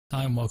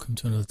Hi and welcome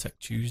to another Tech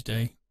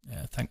Tuesday.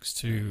 Thanks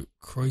to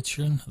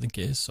Croatian, I think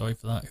it is, sorry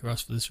for that, who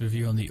asked for this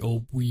review on the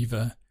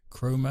Orbweaver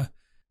Chroma.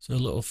 So a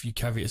little few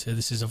caveats here.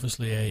 This is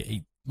obviously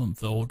a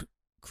 8-month-old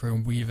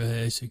Chrome Weaver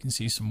here, so you can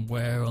see some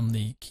wear on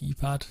the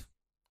keypad.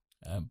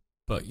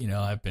 But you know,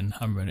 I've been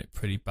hammering it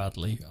pretty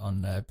badly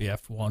on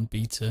BF1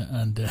 beta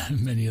and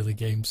many other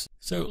games.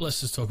 So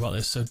let's just talk about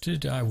this. So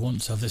did I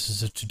want to have this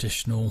as a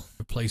traditional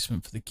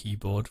replacement for the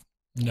keyboard?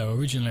 No,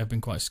 originally I've been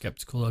quite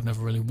skeptical. I've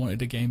never really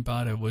wanted a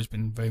gamepad. I've always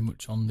been very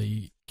much on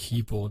the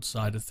keyboard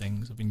side of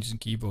things. I've been using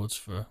keyboards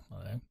for, I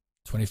don't know,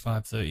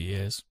 25, 30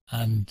 years.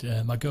 And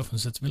my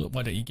girlfriend said to me, look,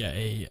 why don't you get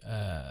a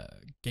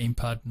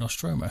gamepad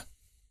Nostromo?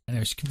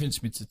 Anyway, she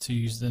convinced me to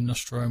use the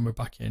Nostromo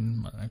back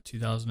in, I don't know,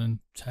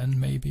 2010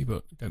 maybe,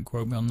 but don't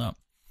quote me on that.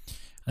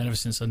 And ever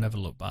since, I've never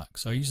looked back.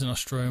 So I used the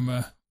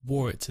Nostromo,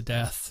 wore it to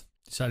death,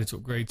 decided to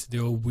upgrade to the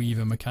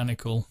Orbweaver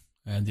Mechanical,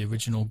 and the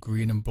original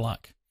green and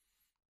black.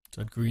 So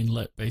I had green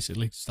lit,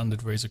 basically, standard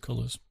Razer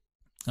colours.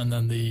 And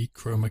then the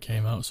Chroma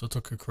came out, so I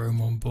took a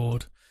Chroma on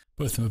board.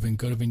 Both of them have been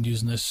good. I've been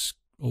using this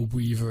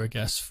Orbweaver, I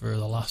guess, for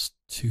the last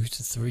 2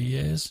 to 3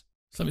 years.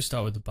 So let me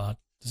start with the bad.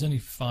 There's only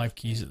 5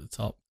 keys at the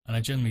top, and I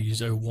generally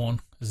use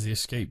 01 as the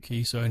escape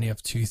key, so I only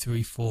have 2,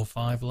 3, 4,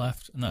 5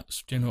 left, and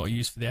that's generally what I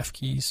use for the F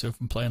keys. So if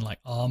I'm playing like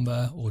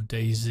Armour or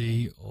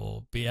DayZ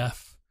or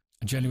BF,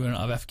 I generally don't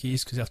have F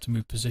keys because I have to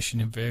move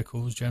position in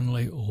vehicles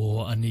generally,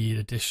 or I need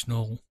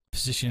additional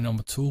positioning on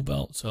my tool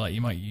belt, so like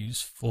you might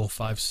use 4,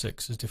 5,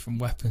 6 as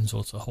different weapons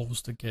or to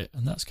holster kit,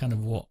 and that's kind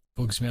of what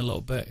bugs me a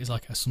little bit, is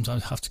like I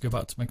sometimes have to go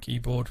back to my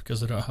keyboard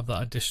because I don't have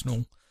that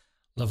additional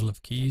level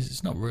of keys.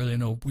 It's not really an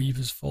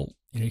Orbweaver's fault.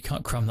 You know, you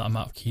can't cram that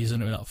amount of keys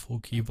into that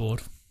full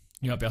keyboard.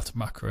 You might be able to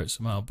macro it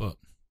somehow, but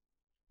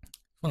it's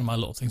one of my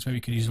little things. Maybe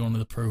you could use one of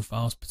the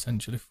profiles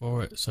potentially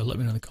for it, so let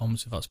me know in the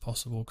comments if that's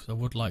possible, because I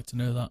would like to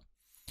know that.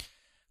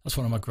 That's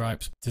one of my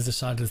gripes. The other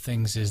side of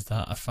things is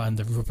that I find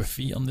the rubber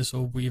feet on this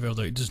Orbweaver,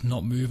 although it does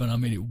not move, and I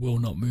mean it will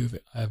not move,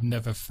 I have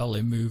never felt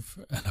it move,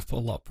 and I've put a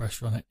lot of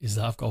pressure on it, is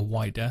that I've got a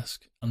white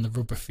desk, and the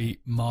rubber feet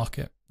mark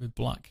it with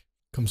black.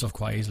 Comes off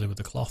quite easily with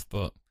the cloth,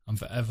 but I'm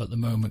forever at the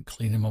moment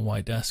cleaning my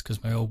white desk,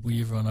 because my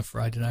Orbweaver on a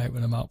Friday night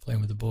when I'm out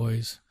playing with the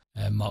boys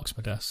marks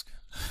my desk.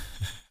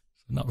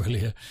 Not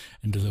really a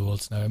end of the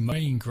world now. My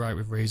main gripe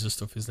with Razer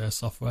stuff is their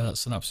software. That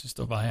Synapse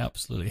stuff, I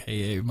absolutely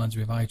hate it. It reminds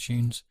me of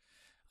iTunes.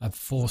 I'm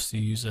forced to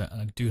use it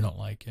and I do not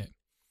like it.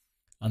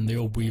 And the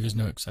Orbweaver is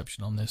no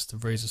exception on this. The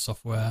Razer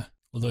software,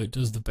 although it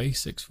does the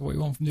basics for what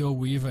you want from the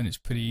Orbweaver and it's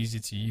pretty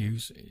easy to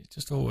use, it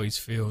just always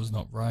feels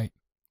not right.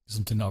 There's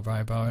something not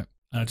right about it.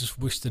 And I just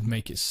wish they'd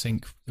make it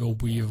sync the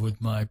Orbweaver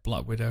with my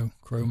BlackWidow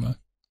Chroma.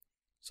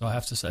 So I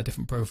have to set a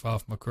different profile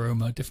for my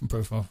Chroma, a different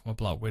profile for my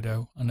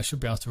BlackWidow, and I should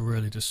be able to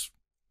really just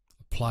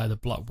apply the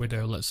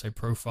BlackWidow, let's say,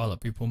 profile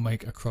that people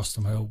make across to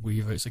my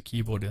Orbweaver. It's a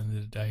keyboard at the end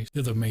of the day. The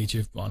other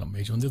major, well, not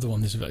major one, the other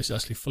one is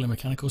actually fully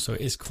mechanical, so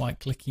it is quite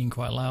clicky and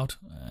quite loud.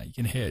 You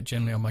can hear it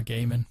generally on my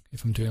gaming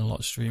if I'm doing a lot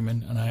of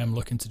streaming, and I am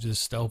looking to do the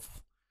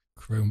stealth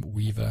Chrome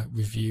Weaver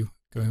review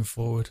going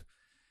forward.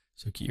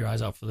 So keep your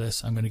eyes out for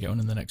this. I'm going to get one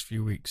in the next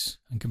few weeks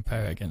and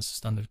compare it against the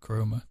standard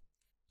Chroma.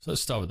 So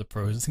let's start with the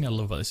pros. The thing I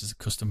love about this is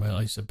the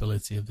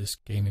customizability of this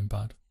gaming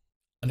pad.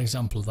 An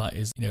example of that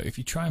is, you know, if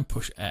you try and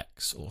push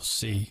X or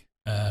C,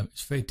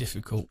 it's very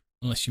difficult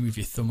unless you move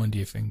your thumb under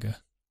your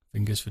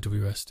fingers for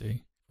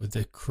WSD. With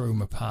the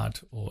Chroma pad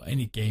or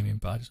any gaming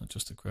pad, it's not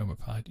just the Chroma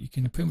pad, you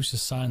can pretty much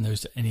assign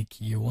those to any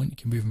key you want. You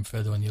can move them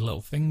further on your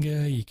little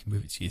finger, you can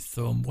move it to your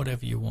thumb,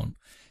 whatever you want.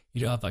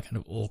 You don't have that kind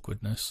of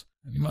awkwardness.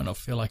 You might not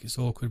feel like it's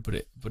awkward,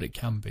 but it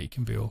can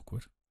be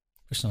awkward,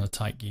 especially on a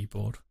tight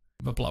keyboard.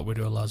 My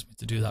BlackWidow allows me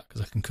to do that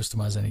because I can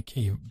customize any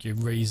key. Your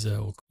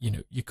Razer or, you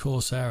know, your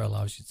Corsair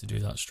allows you to do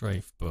that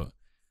strafe, but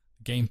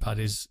the gamepad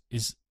is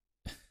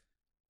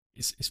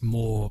it's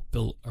more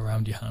built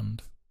around your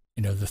hand.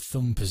 You know, the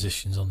thumb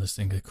positions on this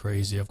thing are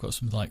crazy. I've got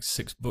something like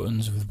 6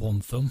 buttons with one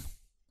thumb.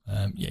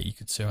 Yeah, you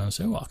could sit around and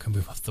say, well, I can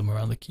move my thumb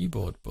around the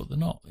keyboard, but they're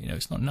not. You know,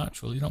 it's not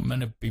natural. You're not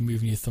meant to be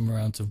moving your thumb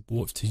around to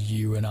warp to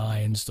U and I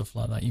and stuff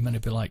like that. You're meant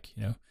to be like,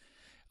 you know,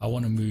 I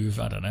want to move,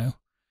 I don't know,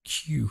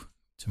 Q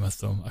to my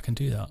thumb. I can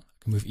do that.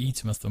 I can move E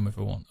to my thumb if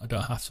I want. I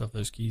don't have to have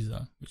those keys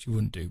there, which you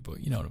wouldn't do, but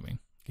you know what I mean.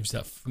 It gives you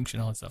that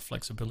functionality, that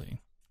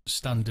flexibility.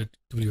 Standard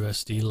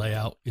WSD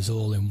layout is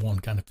all in one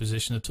kind of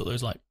position. I took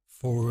those like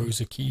 4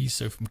 rows of keys,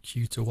 so from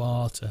Q to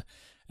R to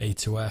A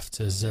to F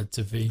to Z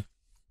to V.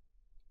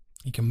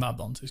 You can map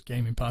that onto this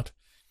gaming pad,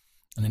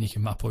 and then you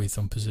can map all your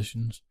thumb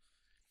positions,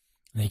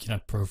 and then you can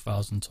add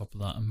profiles on top of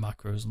that and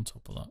macros on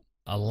top of that.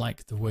 I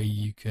like the way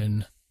you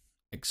can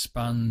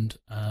expand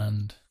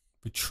and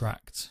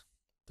retract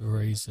the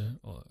Razer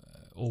or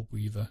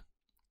Orbweaver,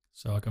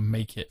 so I can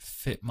make it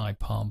fit my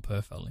palm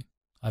perfectly.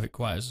 I have it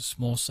quite as a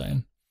small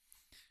setting,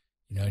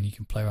 you know, and you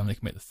can play around. They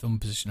can make the thumb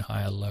position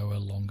higher, lower,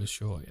 longer,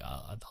 short.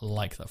 I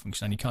like that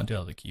function, and you can't do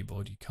that with the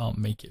keyboard. You can't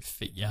make it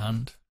fit your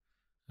hand.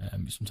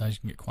 Sometimes you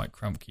can get quite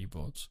cramped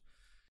keyboards.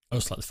 I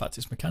also like the fact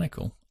it's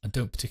mechanical. I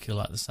don't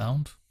particularly like the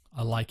sound.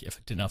 I like it if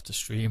I didn't have to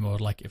stream, or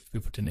I'd like it if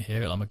people didn't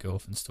hear it. Like my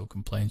girlfriend still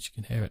complains she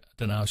can hear it. I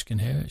don't know how she can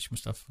hear it. She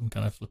must have some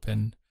kind of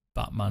flipping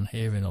Batman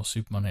hearing or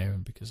Superman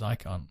hearing, because I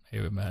can't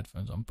hear it with my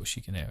headphones on, but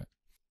she can hear it.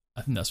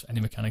 I think that's for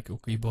any mechanical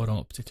keyboard. I'm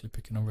not particularly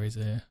picking on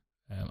Razer here.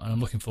 And I'm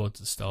looking forward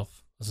to the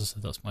stealth. As I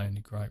said, that's my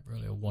only gripe,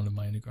 really, or one of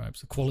my only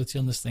gripes. The quality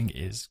on this thing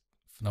is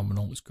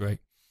phenomenal. It's great.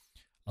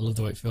 I love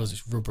the way it feels.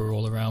 It's rubber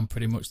all around,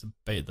 pretty much. The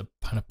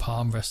kind of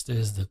palm rest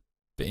is, the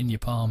bit in your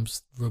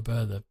palms,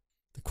 rubber, the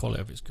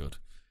quality of it's good.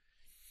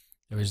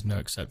 There is no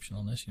exception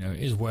on this. You know, it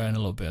is wearing a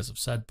little bit, as I've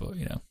said, but,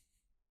 you know,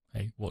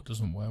 hey, what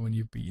doesn't wear when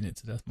you're beating it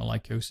to death? My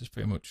Lycos is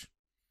pretty much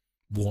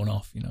worn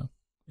off, you know.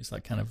 It's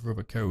that kind of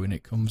rubber coat and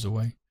it comes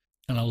away.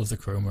 And I love the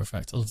chroma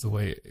effect. I love the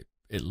way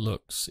it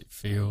looks, it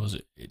feels,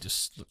 it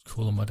just looks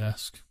cool on my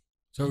desk.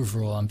 So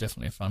overall, I'm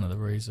definitely a fan of the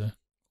Razer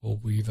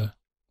Orbweaver.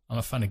 I'm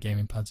a fan of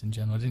gaming pads in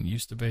general. I didn't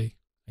used to be.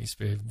 I used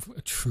to be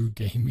a true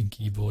gaming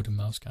keyboard and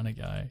mouse kind of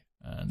guy.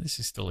 And this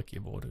is still a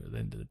keyboard at the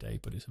end of the day,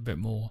 but it's a bit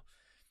more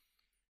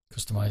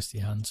customized to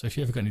your hand. So if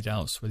you ever got any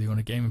doubts whether you want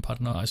a gaming pad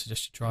or not, I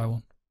suggest you try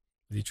one.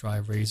 Whether you try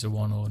a Razer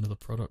one or another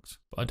product.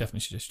 But I definitely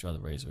suggest you try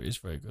the Razer. It is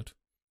very good.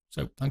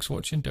 So thanks for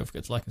watching. Don't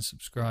forget to like and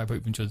subscribe.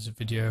 Hope you enjoyed this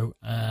video.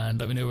 And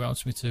let me know what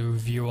else me to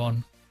review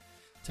on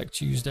Tech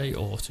Tuesday,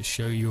 or to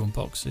show you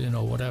unboxing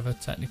or whatever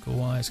technical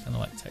wise, kind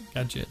of like tech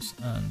gadgets.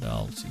 And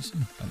I'll see you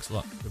soon. Thanks a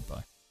lot.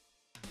 Goodbye.